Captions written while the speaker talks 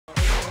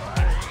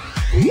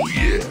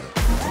here.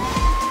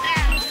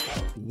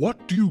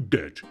 What do you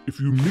get if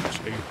you mix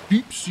a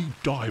deep-sea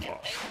diver,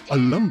 a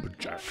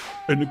lumberjack,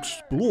 an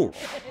explorer,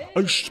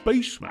 a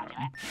spaceman,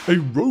 a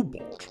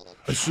robot,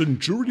 a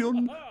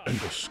centurion, and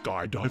a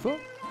skydiver?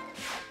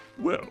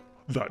 Well,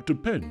 that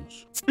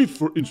depends. If,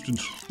 for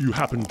instance, you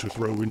happen to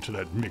throw into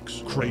that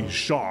mix crazed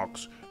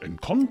sharks and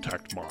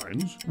contact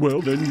mines, well,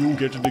 then you'll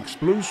get an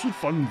explosive,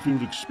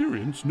 fun-filled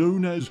experience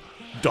known as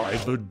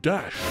Diver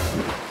Dash,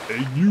 a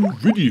new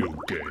video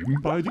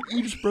game by the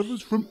Edis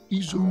brothers from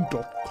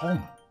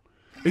Ezone.com.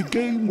 A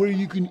game where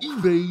you can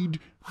evade,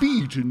 be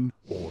eaten,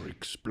 or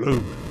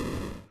explode.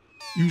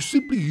 You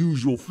simply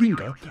use your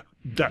finger,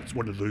 that's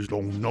one of those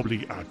long,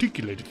 knobbly,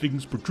 articulated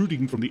things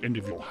protruding from the end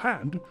of your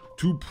hand,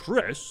 to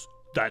press,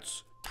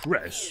 that's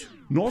press,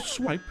 not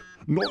swipe,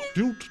 not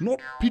tilt, not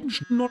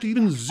pinch, not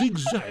even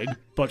zigzag,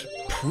 but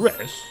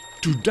press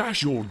to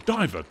dash your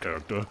diver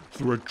character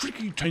through a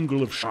tricky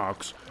tangle of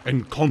sharks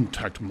and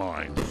contact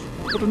mines.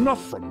 But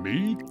enough from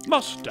me.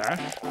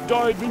 Mustache,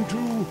 dive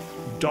into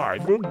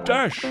Diver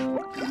Dash.